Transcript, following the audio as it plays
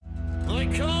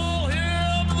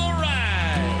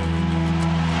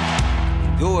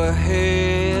your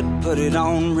head, put it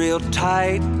on real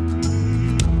tight.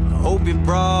 Hope you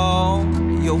brought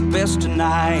your best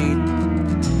tonight.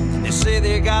 They say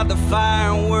they got the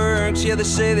fireworks, yeah, they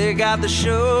say they got the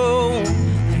show.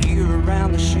 You're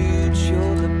around the shoots,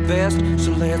 you're the best,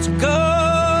 so let's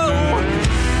go.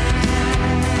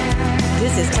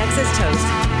 This is Texas Toast.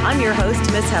 I'm your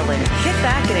host, Miss Helen. Kick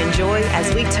back and enjoy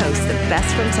as we toast the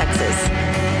best from Texas.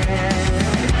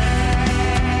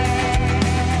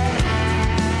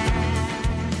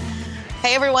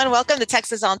 Hey everyone, welcome to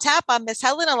Texas on Tap. I'm Miss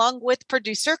Helen along with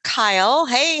producer Kyle.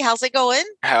 Hey, how's it going?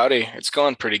 Howdy. It's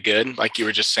going pretty good. Like you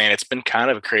were just saying, it's been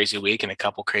kind of a crazy week and a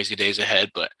couple crazy days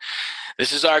ahead, but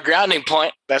this is our grounding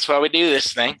point. That's why we do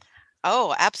this thing.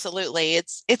 Oh, absolutely.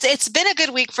 It's been a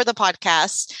good week for the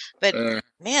podcast, but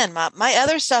man, my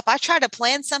other stuff, I try to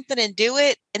plan something and do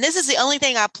it. And this is the only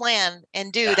thing I plan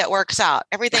and do that works out.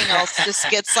 Everything else just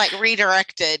gets like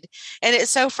redirected. And it's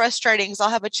so frustrating because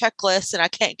I'll have a checklist and I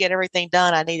can't get everything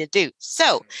done I need to do.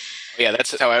 So yeah,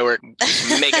 that's how I work.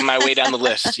 Just making my way down the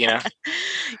list, you know?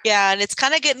 Yeah. And it's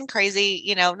kind of getting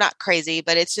crazy, not crazy,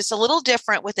 but it's just a little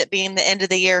different with it being the end of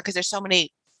the year because there's so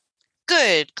many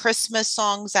good Christmas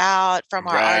songs out from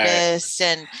our artists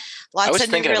and lots of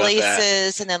new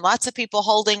releases, and then lots of people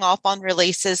holding off on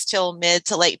releases till mid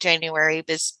to late January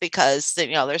because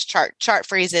there's chart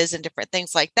freezes and different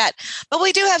things like that. But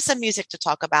we do have some music to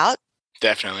talk about.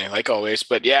 Definitely, like always.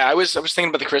 But yeah, I was thinking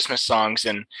about the Christmas songs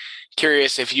and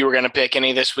curious if you were going to pick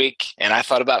any this week. And I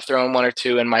thought about throwing one or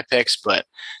two in my picks, but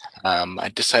I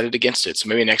decided against it. So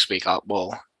maybe next week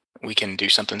we can do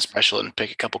something special and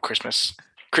pick a couple Christmas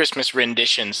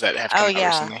renditions that have come out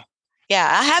recently.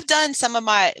 Yeah, I have done some of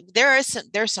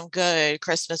there's some good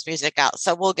Christmas music out,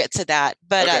 so we'll get to that.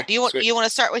 But okay, do you want to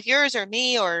start with yours or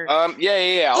me or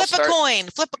yeah.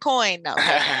 Flip a coin. No.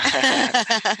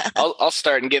 I'll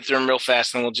start and get through them real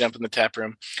fast, and then we'll jump in the tap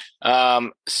room.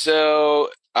 So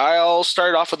I'll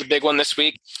start off with the big one this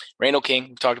week. Randall King.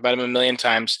 We've talked about him a million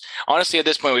times. Honestly, at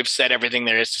this point, we've said everything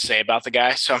there is to say about the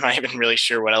guy, so I'm not even really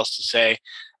sure what else to say.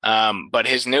 But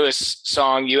his newest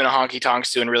song, You and a Honky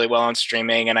Tonk's doing really well on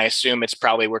streaming, and I assume it's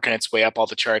probably working its way up all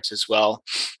the charts as well.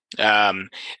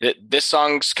 This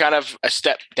song's kind of a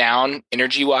step down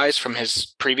energy-wise from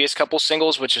his previous couple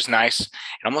singles, which is nice. It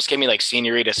almost gave me like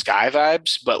Senorita Sky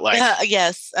vibes, but like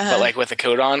but like with a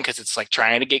coat on because it's like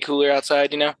trying to get cooler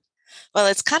outside, Well,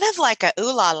 it's kind of like a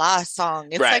ooh la la song.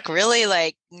 It's like really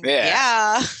like,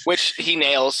 yeah. Which he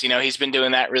nails, he's been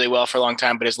doing that really well for a long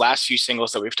time. But his last few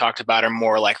singles that we've talked about are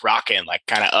more like rockin', like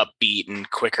kind of upbeat and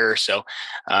quicker. So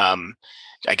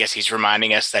I guess he's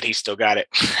reminding us that he's still got it.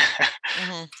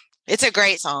 Mm-hmm. It's a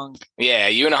great song. Yeah,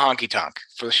 You and a Honky Tonk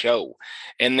for the show.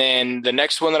 And then the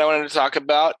next one that I wanted to talk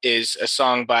about is a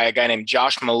song by a guy named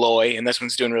Josh Malloy. And this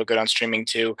one's doing real good on streaming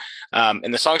too.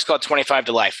 And the song's called 25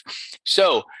 to Life.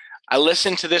 So I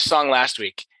listened to this song last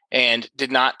week and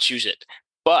did not choose it.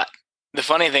 But the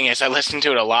funny thing is I listened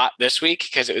to it a lot this week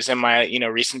because it was in my,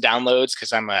 recent downloads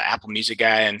because I'm an Apple Music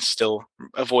guy and still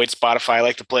avoid Spotify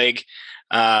like the plague.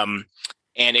 And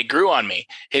it grew on me.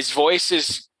 His voice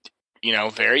is,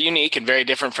 very unique and very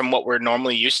different from what we're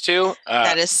normally used to.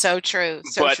 That is so true.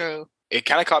 So true. It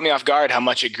kind of caught me off guard how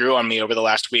much it grew on me over the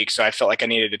last week. So I felt like I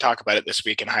needed to talk about it this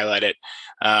week and highlight it.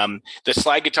 The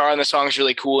slide guitar on the song is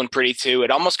really cool and pretty too. It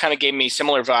almost kind of gave me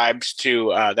similar vibes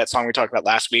to that song we talked about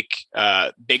last week,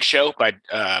 Big Show by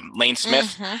Lane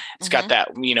Smith. Mm-hmm, it's got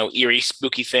that, eerie,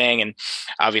 spooky thing. And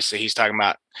obviously he's talking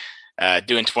about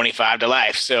doing 25 to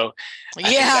life. So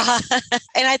yeah.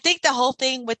 And I think the whole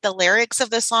thing with the lyrics of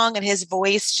the song and his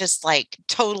voice, just like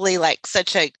totally like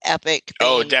such a epic thing.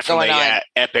 Oh, definitely. Yeah.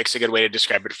 Epic's a good way to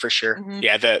describe it for sure. Mm-hmm.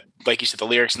 Yeah. Like you said, the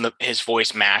lyrics and his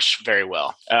voice mash very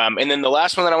well. And then the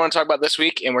last one that I want to talk about this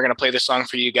week, and we're going to play this song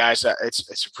for you guys. It's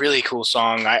a really cool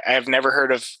song. I have never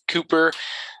heard of Cooper.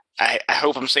 I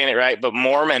hope I'm saying it right, but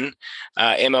Mohrman,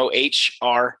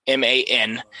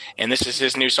 Mohrman. And this is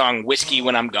his new song, Whiskey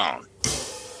When I'm Gone.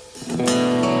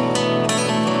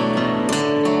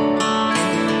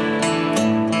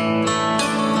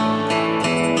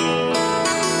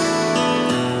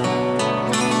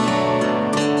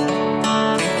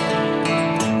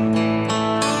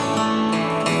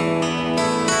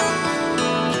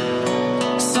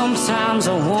 Sometimes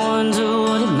I wonder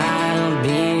what it might have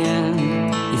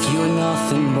been if you were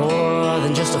nothing more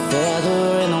than just a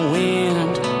feather in the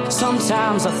wind.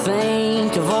 Sometimes I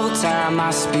think of all the time I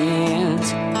spent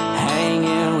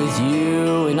hanging with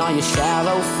you and all your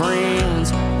shallow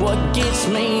friends. What gets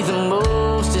me the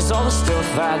most is all the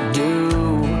stuff I do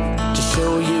to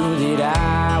show you that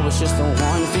I was just the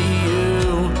one for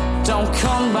you. Don't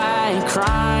come by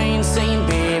crying, saying,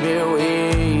 baby,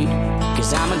 wait,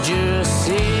 'cause I time I just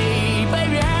see,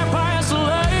 baby, I pass late.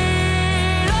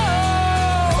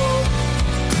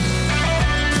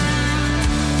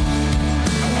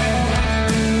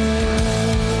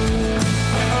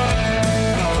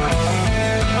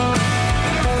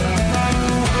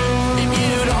 If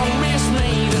you don't miss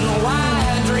me, then why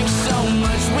I drink so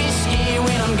much whiskey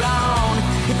when I'm gone?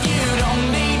 If you don't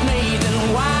need me,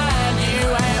 then why do you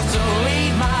have to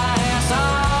leave my ass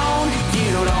on? If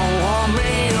you don't want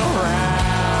me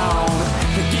around,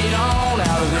 get on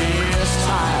out of this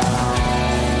town.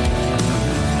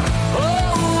 Oh,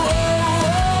 oh,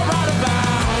 oh, right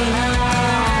about now.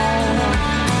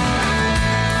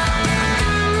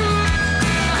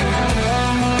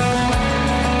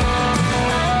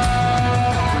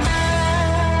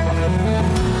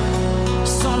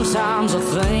 Sometimes I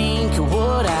think of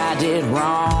what I did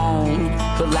wrong,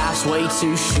 but life's way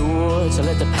too short to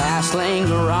let the past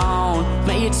linger on.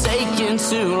 May it's taken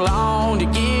too long to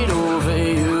get over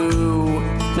you,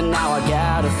 but now I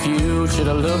got a future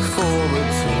to look forward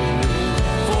to.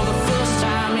 For the first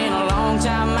time in a long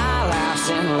time, my life's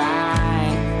in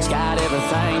line. It's got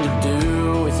everything to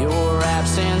do with your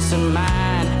absence and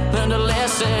mine. Learned a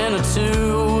lesson or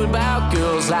two about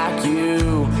girls like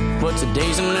you, but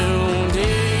today's a new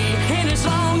day, and it's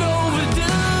long overdue.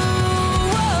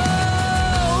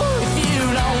 Oh, if you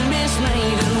don't miss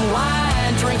me, then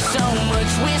why drink so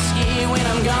much whiskey when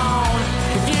I'm gone?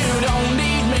 If you don't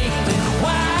need me, then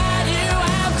why do you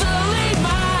have to leave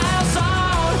my house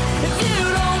on? If you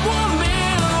don't want me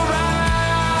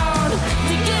around,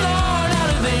 then get on out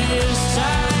of this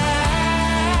town.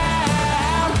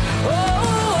 Oh,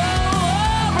 oh,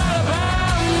 oh, right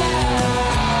about now.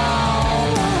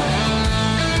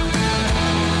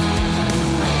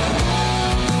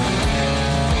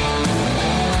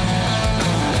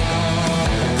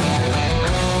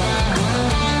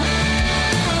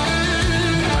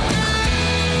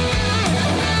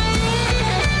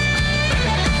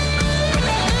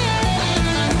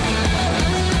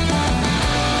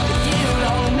 If you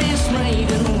don't miss me,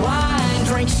 then why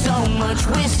drink so much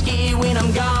whiskey when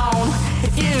I'm gone?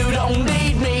 If you don't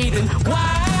need me, then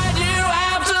why do you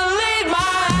have to leave my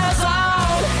house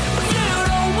on? If you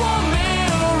don't want me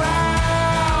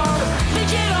around, then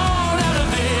get on out of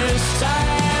this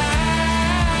town.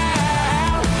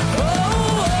 Oh,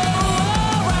 oh,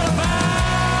 oh, right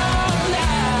about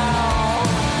now.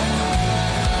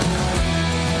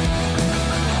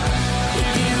 If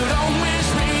you don't miss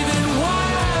me, then why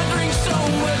drink so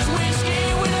much whiskey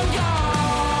when I'm gone?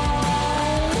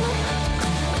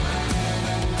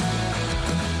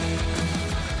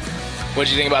 What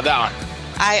did you think about that one?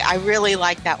 I really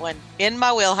like that one. In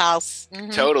my wheelhouse.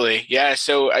 Mhm. Totally. Yeah.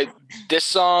 So this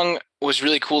song was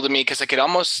really cool to me because I could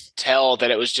almost tell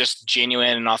that it was just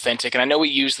genuine and authentic. And I know we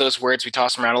use those words, we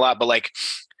toss them around a lot, but like,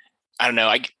 I don't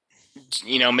know,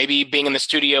 maybe being in the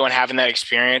studio and having that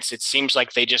experience, it seems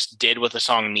like they just did what the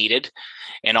song needed.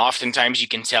 And oftentimes you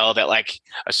can tell that like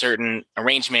a certain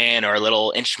arrangement or a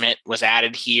little instrument was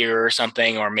added here or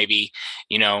something, or maybe,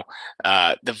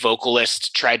 the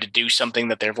vocalist tried to do something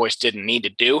that their voice didn't need to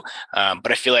do.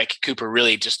 But I feel like Cooper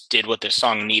really just did what this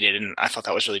song needed. And I thought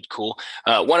that was really cool.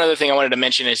 One other thing I wanted to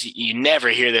mention is you never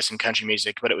hear this in country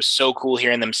music, but it was so cool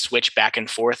hearing them switch back and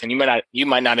forth. And you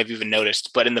might not have even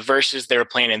noticed, but in the verses they were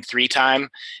playing in 3-time,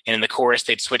 and in the chorus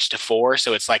they'd switch to 4.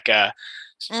 So it's like it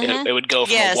would go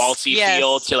from a waltzy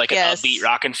feel to like an upbeat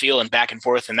rockin' feel and back and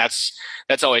forth. And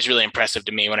that's always really impressive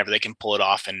to me whenever they can pull it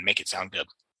off and make it sound good.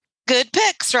 Good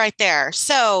picks right there.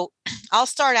 So I'll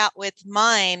start out with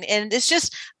mine, and it's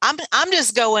just I'm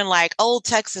just going like old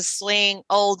Texas swing,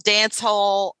 old dance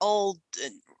hall, old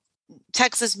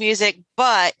Texas music.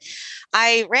 But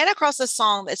I ran across a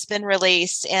song that's been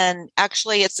released, and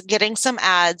actually it's getting some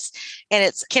ads, and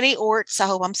it's Kenny Orts. I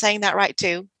hope I'm saying that right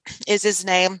too, is his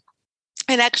name.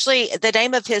 And actually, the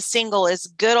name of his single is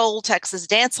Good Old Texas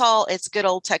Dance Hall. It's Good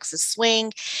Old Texas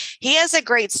Swing. He has a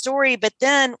great story. But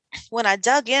then when I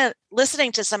dug in,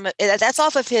 listening to that's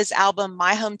off of his album,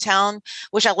 My Hometown,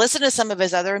 which I listened to some of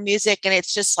his other music. And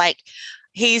it's just like,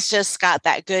 he's just got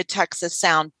that good Texas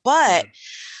sound. But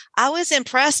I was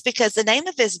impressed because the name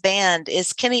of his band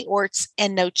is Kenny Orts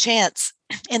and No Chance.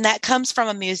 And that comes from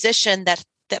a musician that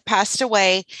passed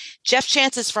away. Jeff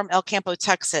Chance is from El Campo,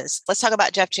 Texas. Let's talk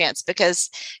about Jeff Chance because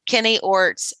Kenny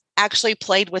Orts actually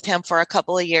played with him for a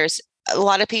couple of years. A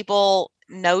lot of people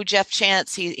know Jeff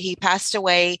Chance. He passed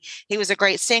away. He was a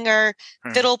great singer,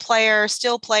 fiddle player,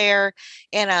 steel player,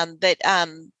 and but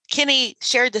Kenny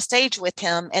shared the stage with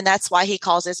him, and that's why he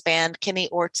calls his band Kenny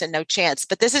Orts and No Chance.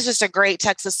 But this is just a great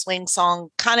Texas swing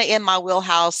song, kind of in my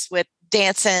wheelhouse with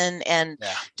dancing and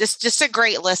just a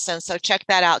great listen. So check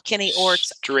that out. Kenny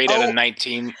Orts. Straight out of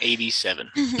 1987.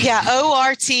 Yeah,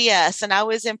 ORTS. And I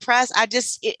was impressed.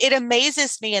 It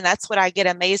amazes me. And that's what I get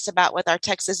amazed about with our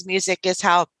Texas music is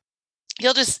how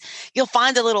you'll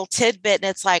find a little tidbit and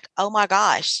it's like, oh my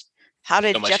gosh. How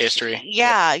did so much history?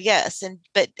 Yeah, yes.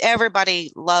 But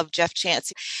everybody loved Jeff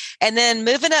Chance. And then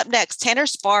moving up next, Tanner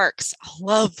Sparks. I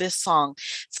love this song.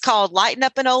 It's called Lighten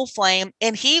Up an Old Flame.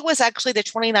 And he was actually the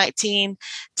 2019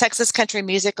 Texas Country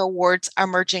Music Awards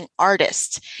Emerging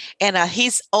Artist. And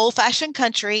he's old fashioned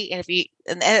country. And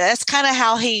that's kind of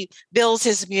how he builds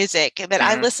his music. But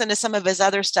I listened to some of his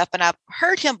other stuff and I've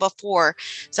heard him before.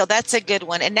 So that's a good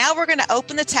one. And now we're going to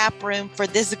open the tap room for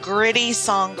this gritty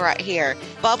song right here.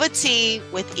 Bubba T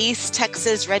with East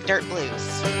Texas Red Dirt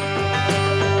Blues.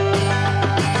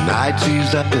 Night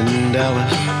she's up in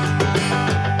Dallas,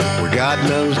 where God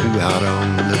knows who out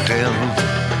on the town.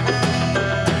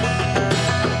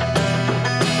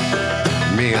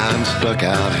 Me, I'm stuck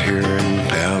out here in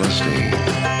Palestine.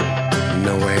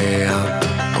 No way out,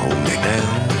 only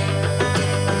down.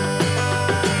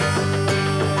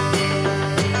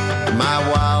 My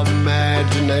wild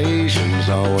imagination's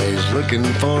always looking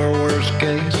for worst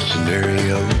case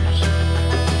scenarios.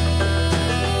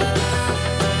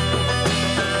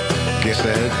 Guess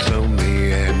that's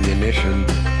only ammunition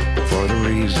for the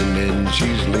reasoning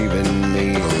she's leaving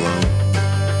me alone.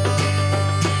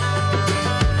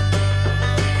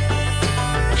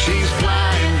 She's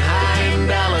flying high in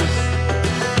Dallas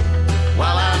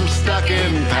while I'm stuck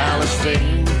in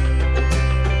Palestine.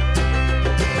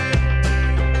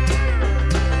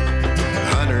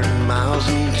 100 miles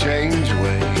and change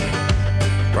away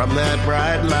from that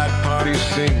bright light party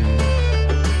scene.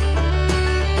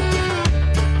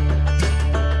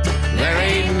 There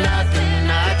ain't nothing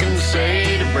I can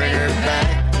say to bring her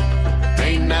back.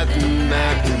 Ain't nothing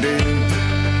I can do.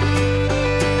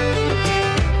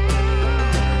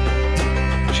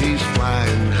 She's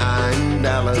flying high in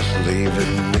Dallas,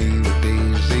 leaving me with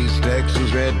these East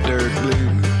Texas Red Dirt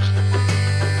Blues.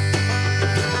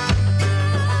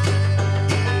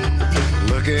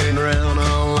 Looking around,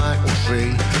 all I can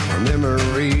see are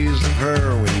memories of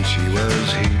her when she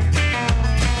was here.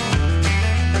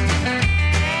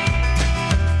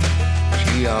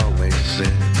 She always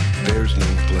said there's no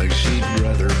place she'd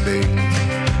rather be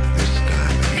this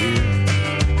time of year.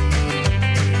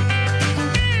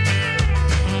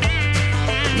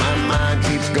 My mind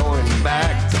keeps going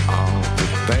back to all the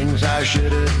things I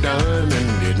should have done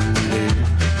and didn't do.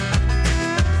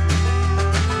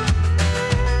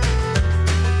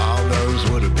 All those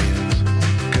would have beens,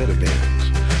 could have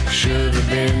beens, should have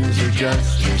beens are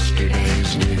just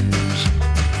yesterday's news.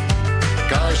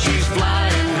 'Cause she's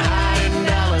flying high in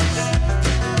Dallas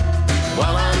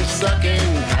while I'm stuck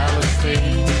in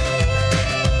Palestine.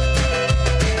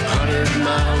 100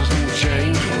 miles and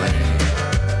change away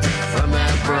from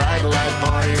that bright light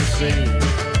party scene.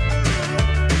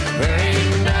 There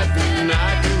ain't nothing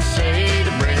I can say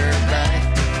to bring her back.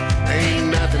 Ain't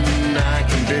nothing I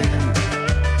can do.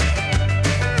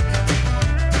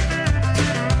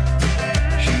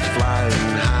 She's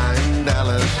flying high in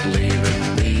Dallas, leaving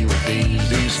me with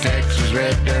these East Texas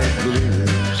Red Dirt Blues.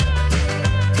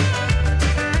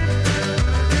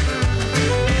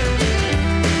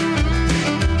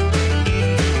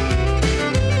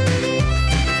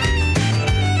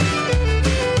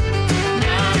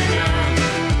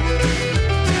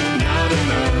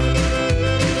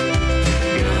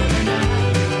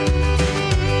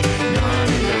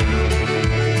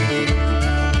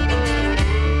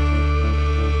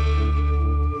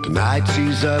 Tonight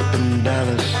she's up in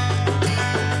Dallas,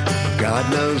 God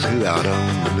knows who out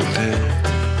on the town.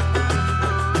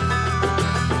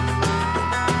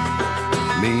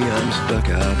 Me, I'm stuck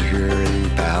out here in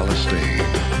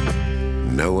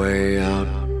Palestine. No way out,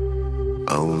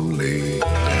 only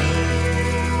down.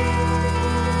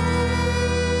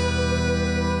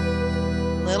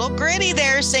 Little Gritty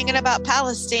there singing about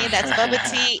Palestine. That's Bubba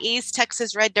T, East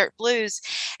Texas Red Dirt Blues.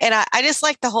 And I just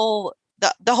like the whole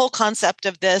concept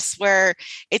of this, where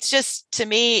it's just, to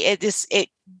me, it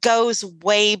goes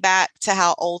way back to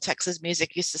how old Texas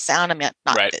music used to sound. I mean,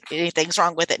 not that anything's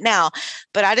wrong with it now,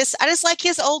 but I just like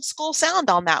his old school sound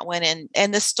on that one,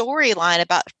 and the storyline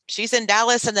about she's in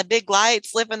Dallas and the big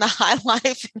lights, living the high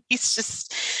life, and he's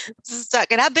just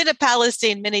stuck. And I've been to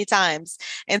Palestine many times,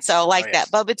 and so that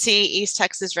Bubba T, East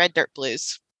Texas Red Dirt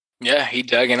Blues. Yeah, he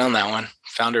dug in on that one.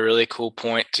 Found a really cool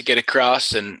point to get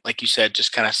across. And like you said,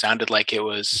 just kind of sounded like it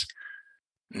was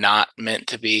not meant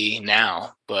to be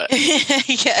now. But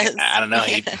yes. I don't know.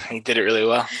 He did it really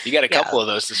well. You got a couple of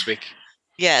those this week.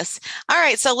 Yes. All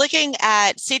right. So looking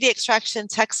at CD Extraction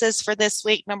Texas for this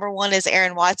week, number 1 is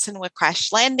Aaron Watson with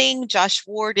Crash Landing. Josh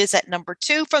Ward is at number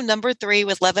 2 from number 3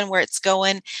 with Lovin' Where It's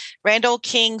Going. Randall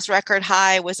King's record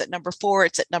high was at number 4.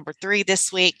 It's at number 3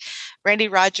 this week. Randy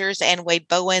Rogers and Wade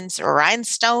Bowen's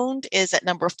Rhinestone is at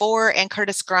number 4. And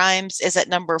Curtis Grimes is at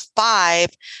number 5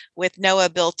 with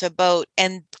Noah Built a Boat.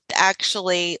 And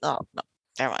actually, oh, no,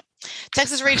 never mind.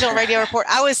 Texas Regional Radio Report.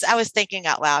 I was thinking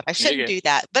out loud. I shouldn't do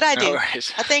that, but I do. No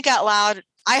I think out loud.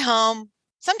 I hum.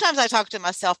 Sometimes I talk to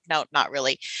myself. No, not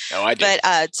really. No, I do.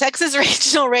 But Texas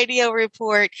Regional Radio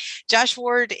Report. Josh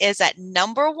Ward is at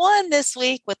number 1 this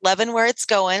week with Lovin' Where It's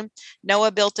Going.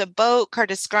 Noah Built a Boat.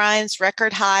 Curtis Grimes'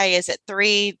 record high is at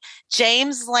 3.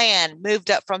 James Land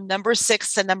moved up from number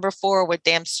 6 to number 4 with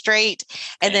Damn Straight.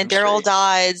 And then Daryl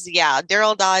Dodds. Yeah,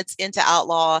 Daryl Dodds Into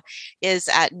Outlaw is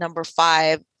at number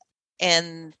 5.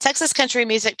 In Texas Country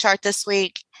Music Chart this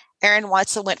week, Aaron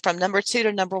Watson went from number 2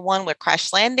 to number 1 with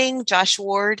Crash Landing. Josh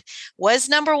Ward was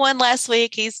number 1 last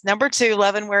week. He's number 2,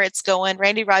 Lovin' Where It's Going.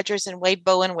 Randy Rogers and Wade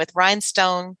Bowen with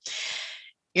Rhinestone.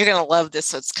 You're going to love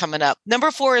this what's coming up. Number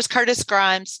 4 is Curtis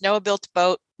Grimes, Noah Built a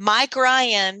Boat. Mike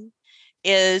Ryan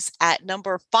is at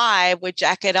number 5 with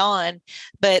Jacket On.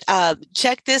 But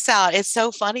check this out. It's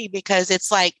so funny because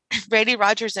it's like Randy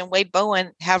Rogers and Wade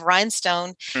Bowen have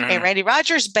Rhinestone, and Randy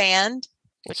Rogers band,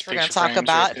 which we're going to talk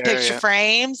about, right there, Picture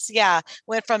Frames. Yeah.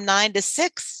 Went from 9 to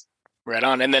 6. Right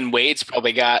on. And then Wade's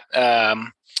probably got, I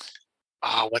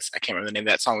can't remember the name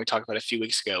of that song we talked about a few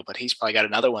weeks ago, but he's probably got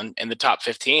another one in the top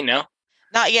 15, no?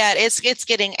 Not yet. It's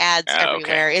getting ads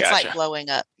everywhere. Okay. It's like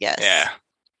blowing up. Yes. Yeah.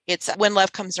 It's When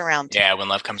Love Comes Around. Yeah, When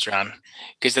Love Comes Around.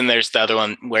 Because then there's the other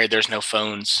one where there's no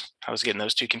phones. I was getting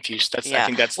those two confused. I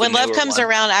think that's When Love Comes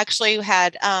Around actually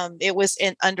had it was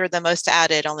under the most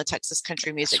added on the Texas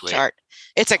Country Music Chart.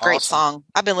 It's a great song.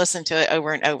 I've been listening to it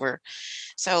over and over.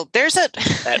 So there's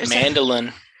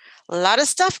mandolin. A lot of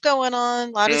stuff going on,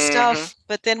 a lot of stuff.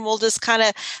 But then we'll just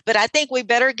but I think we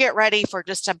better get ready for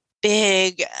just a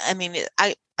big, I'm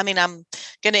going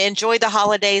to enjoy the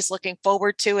holidays, looking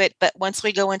forward to it. But once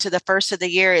we go into the first of the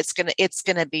year, it's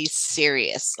going to be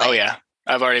serious. Oh yeah.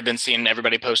 I've already been seeing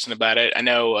everybody posting about it. I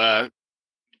know,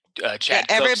 Chad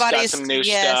Cook's got some new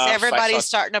stuff. Yes, everybody's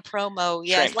starting a promo.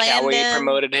 Yes, Trent Cowie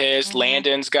promoted his.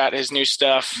 Landon's got his new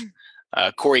stuff.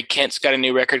 Corey Kent's got a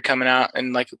new record coming out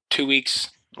in like 2 weeks.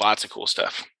 Lots of cool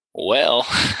stuff. Well,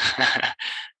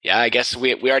 yeah, I guess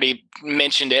we already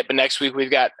mentioned it, but next week we've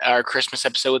got our Christmas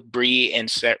episode with Bree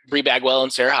Bagwell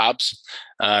and Sarah Hobbs.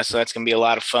 So that's going to be a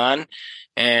lot of fun.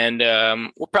 And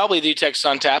we'll probably do Texas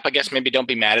on Tap. I guess maybe don't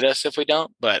be mad at us if we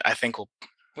don't, but I think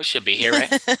we should be here,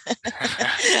 right?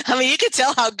 I mean, you can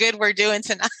tell how good we're doing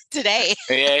today.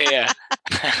 Yeah.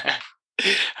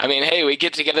 I mean, hey, we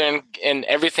get together and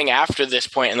everything after this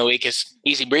point in the week is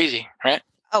easy breezy, right?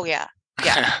 Oh, yeah.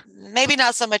 Yeah, maybe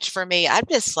not so much for me. I'm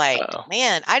just like,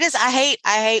 man, I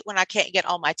hate when I can't get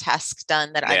all my tasks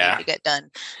done that I need to get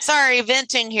done. Sorry,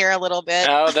 venting here a little bit.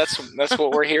 No, that's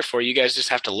what we're here for. You guys just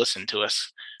have to listen to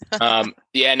us. I've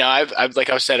like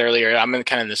I said earlier, I'm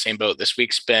kind of in the same boat. This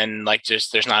week's been like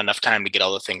there's not enough time to get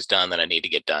all the things done that I need to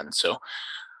get done. So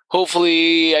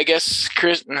hopefully, I guess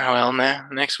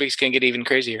next week's gonna get even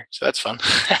crazier. So that's fun.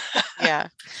 Yeah.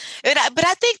 But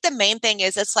I think the main thing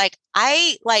is it's like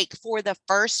I for the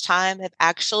first time have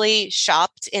actually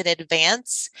shopped in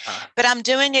advance, but I'm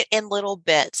doing it in little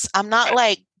bits. I'm not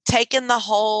like taking the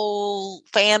whole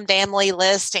family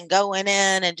list and going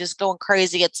in and just going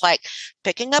crazy. It's like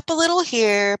picking up a little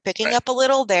here, picking up a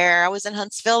little there. I was in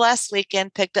Huntsville last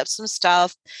weekend, picked up some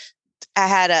stuff. I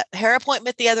had a hair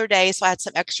appointment the other day, so I had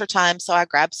some extra time. So I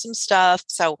grabbed some stuff.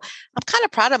 So I'm kind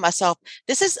of proud of myself.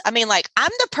 I'm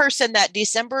the person that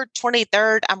December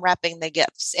 23rd, I'm wrapping the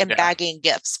gifts and bagging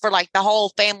gifts for like the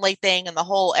whole family thing and the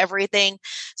whole everything.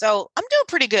 So I'm doing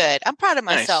pretty good. I'm proud of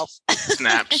myself. Nice.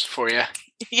 Snaps for you.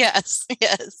 Yes.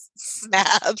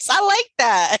 Snaps. I like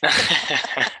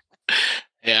that.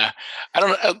 Yeah.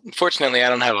 Unfortunately, I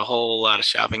don't have a whole lot of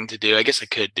shopping to do. I guess I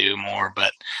could do more,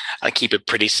 but I keep it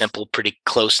pretty simple, pretty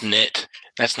close knit.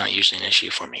 That's not usually an issue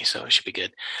for me, so it should be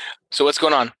good. So what's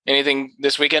going on? Anything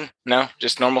this weekend? No,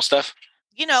 just normal stuff?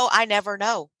 I never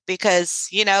know because,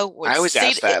 I always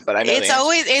ask that, but I know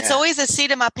it's always a seat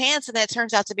in my pants. And that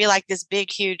turns out to be like this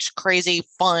big, huge, crazy,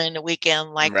 fun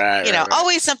weekend. Like,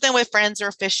 always something with friends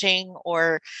or fishing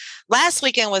or last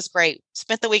weekend was great.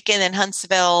 Spent the weekend in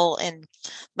Huntsville and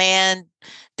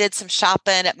did some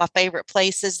shopping at my favorite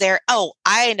places there. Oh,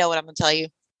 I know what I'm going to tell you.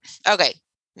 Okay.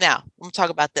 Now I'm going to talk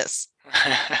about this.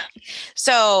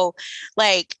 So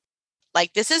like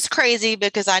this is crazy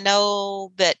because I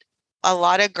know that a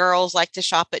lot of girls like to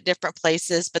shop at different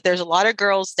places, but there's a lot of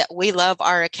girls that we love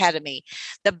our academy.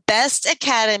 The best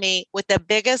academy with the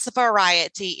biggest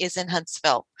variety is in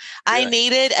Huntsville. Really? I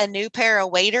needed a new pair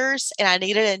of waders and I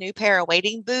needed a new pair of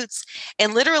wading boots.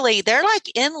 And literally, they're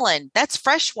like inland. That's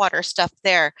freshwater stuff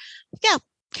there. Yeah.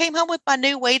 Came home with my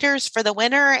new waders for the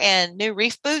winter and new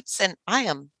reef boots, and I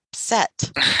am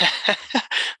set.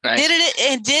 Nice. Did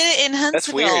it in Huntsville.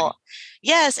 That's weird.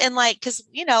 Yes. And like, because,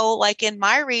 like in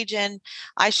my region,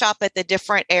 I shop at the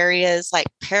different areas like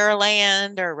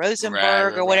Pearland or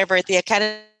Rosenberg or whatever at the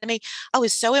academy. I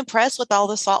was so impressed with all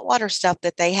the saltwater stuff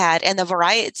that they had and the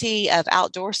variety of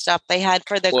outdoor stuff they had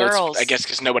for the girls. I guess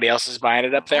because nobody else is buying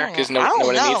it up there because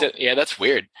nobody needs it. Yeah, that's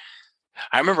weird.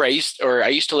 I remember I used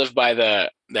to live by the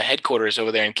headquarters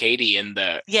over there in Katy, and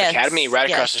the academy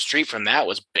right across the street from that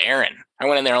was barren. I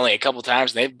went in there only a couple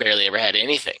times, and they barely ever had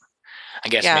anything. I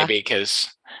guess maybe because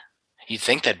you'd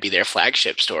think that'd be their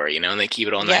flagship store, and they keep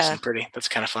it all nice and pretty. That's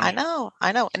kind of funny.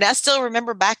 I know. And I still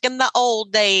remember back in the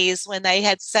old days when they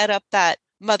had set up that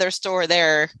mother store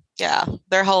there. Yeah,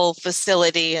 their whole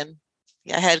facility and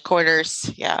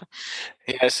headquarters. Yeah.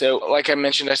 So like I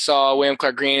mentioned, I saw William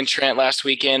Clark Green and Trent last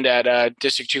weekend at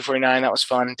District 249. That was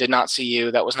fun. Did not see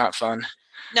you. That was not fun.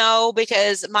 No,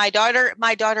 because my daughter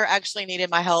actually needed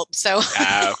my help. So,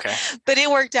 okay. But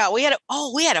it worked out. We had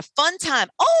a fun time.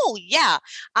 Oh yeah.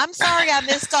 I'm sorry I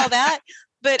missed all that,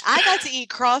 but I got to eat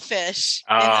crawfish.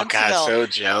 Oh God, so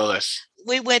jealous.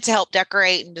 We went to help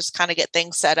decorate and just kind of get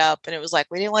things set up. And it was like,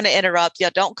 we didn't want to interrupt.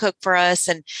 Yeah. Don't cook for us.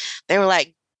 And they were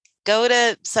like, go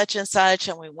to such and such.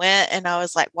 And we went, and I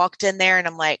was like, walked in there and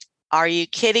I'm like, are you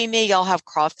kidding me? Y'all have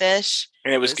crawfish.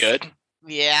 And it was good.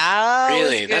 Yeah.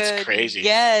 Really? That's crazy.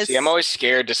 Yes. See, I'm always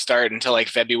scared to start until like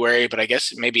February, but I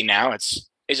guess maybe now is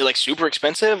it like super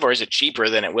expensive or is it cheaper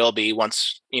than it will be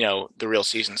once, the real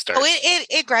season starts? Oh,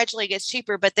 it gradually gets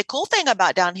cheaper. But the cool thing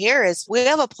about down here is we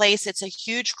have a place, it's a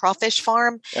huge crawfish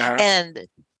farm and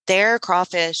their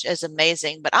crawfish is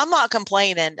amazing, but I'm not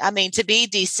complaining. I mean, to be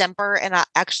December and I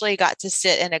actually got to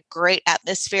sit in a great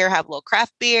atmosphere, have a little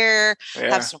craft beer,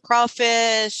 have some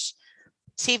crawfish,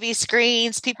 TV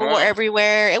screens, people were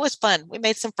everywhere. It was fun. We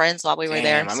made some friends while we were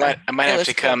there. I might have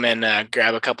to come and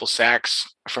grab a couple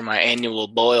sacks for my annual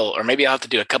boil, or maybe I'll have to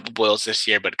do a couple boils this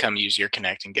year, but come use your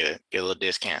Connect and get a little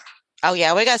discount. Oh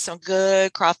yeah, we got some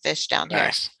good crawfish down here.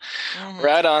 Nice. Mm-hmm.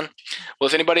 Right on. Well,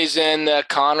 if anybody's in the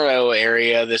Conroe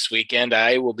area this weekend,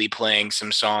 I will be playing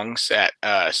some songs at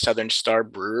Southern Star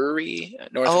Brewery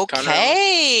north of Conroe.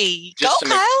 Okay. Go,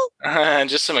 Kyle.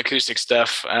 Just some acoustic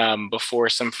stuff before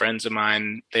some friends of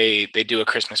mine. They do a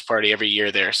Christmas party every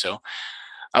year there, so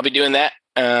I'll be doing that.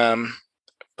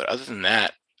 But other than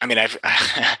that, I mean, I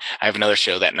have another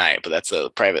show that night, but that's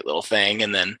a private little thing,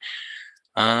 and then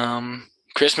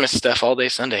Christmas stuff all day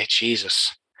Sunday.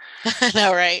 Jesus. I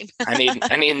know, right?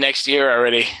 I need next year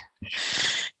already.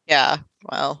 Yeah.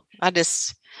 Well, I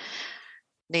just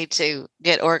need to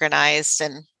get organized,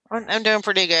 and I'm doing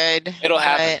pretty good. It'll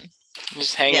happen.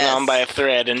 Just hanging on by a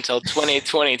thread until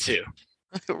 2022.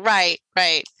 Right.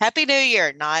 Happy New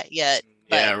Year. Not yet.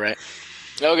 Yeah, right.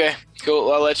 Okay, cool.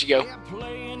 Well, I'll let you go.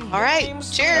 All right.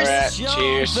 Cheers. All right.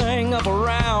 Cheers. Thing up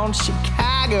around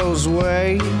Chicago's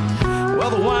way. Well,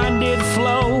 the wine did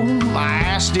flow, my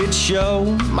ass did show,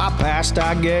 my past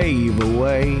I gave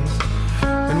away.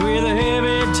 And with a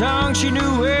heavy tongue, she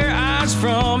knew where I was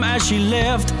from. As she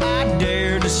left, I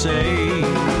dared to say,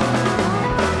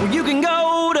 well, you can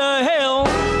go to hell.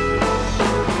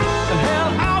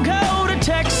 Hell, I'll go to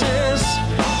Texas.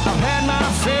 I've had my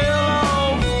fill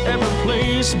of every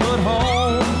place but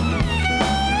home.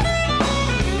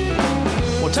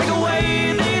 Well, take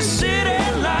away these city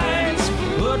lights,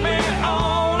 put me on